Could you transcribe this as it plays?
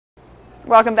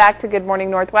Welcome back to Good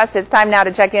Morning Northwest. It's time now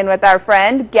to check in with our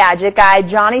friend, Gadget Guy,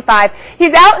 Johnny 5.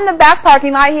 He's out in the back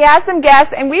parking lot. He has some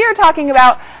guests, and we are talking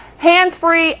about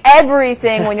hands-free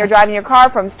everything when you're driving your car,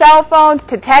 from cell phones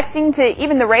to texting to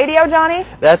even the radio, Johnny?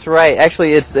 That's right.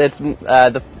 Actually, it's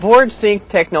the Ford Sync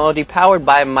technology powered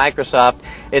by Microsoft.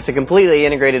 It's a completely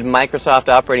integrated Microsoft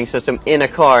operating system in a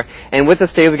car. And with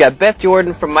us today, we got Beth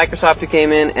Jordan from Microsoft who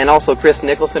came in, and also Chris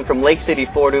Nicholson from Lake City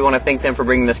Ford. We want to thank them for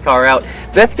bringing this car out.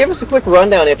 Beth, give us a quick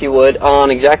rundown, if you would, on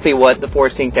exactly what the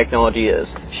Ford Sync technology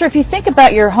is. Sure. If you think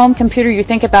about your home computer, you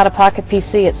think about a pocket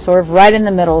PC. It's sort of right in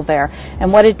the middle there.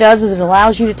 And what it does is it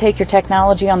allows you to take your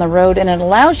technology on the road, and it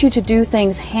allows you to do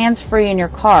things hands-free in your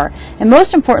car. And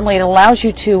most importantly, it allows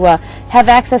you to have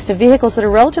access to vehicles that are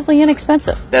relatively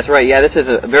inexpensive. That's right. Yeah, this is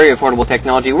a very affordable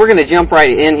technology. We're going to jump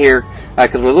right in here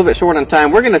because we're a little bit short on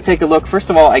time. We're going to take a look, first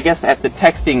of all, I guess, at the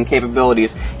texting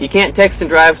capabilities. You can't text and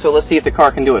drive, so let's see if the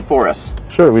car can do it for us.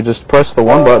 Sure, we just press the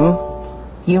one button.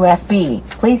 USB,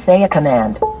 please say a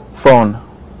command. Phone.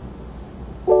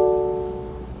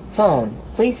 Phone,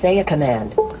 please say a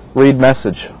command. Read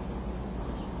message.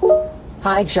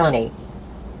 Hi Johnny.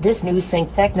 This new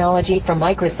sync technology from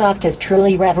Microsoft is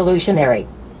truly revolutionary.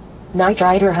 Knight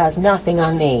Rider has nothing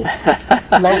on me.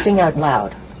 Laughing out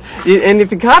loud. And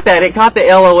if you caught that, it caught the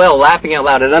LOL, laughing out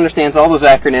loud. It understands all those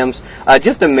acronyms.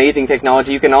 Just amazing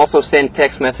technology. You can also send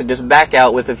text messages back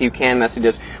out with a few CAN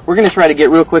messages. We're going to try to get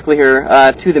real quickly here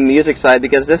to the music side,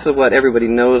 because this is what everybody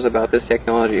knows about this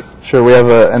technology. Sure, we have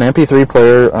an MP3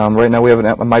 player. Right now we have a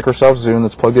Microsoft Zune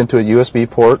that's plugged into a USB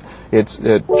port. It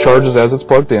charges as it's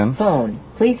plugged in. Phone,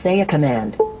 please say a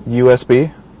command.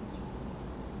 USB.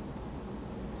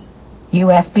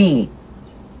 USB.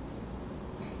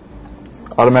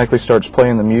 Automatically starts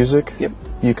playing the music. Yep.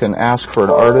 You can ask for an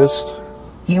artist.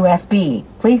 USB,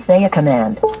 please say a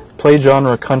command. Play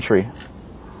genre country.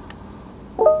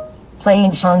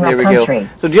 Playing genre There we country. go.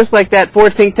 So just like that,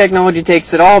 Ford Sync technology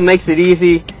takes it all, makes it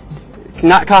easy,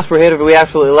 not cost prohibitive. We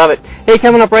absolutely love it. Hey,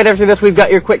 coming up right after this, we've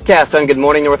got your quick cast on Good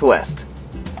Morning Northwest.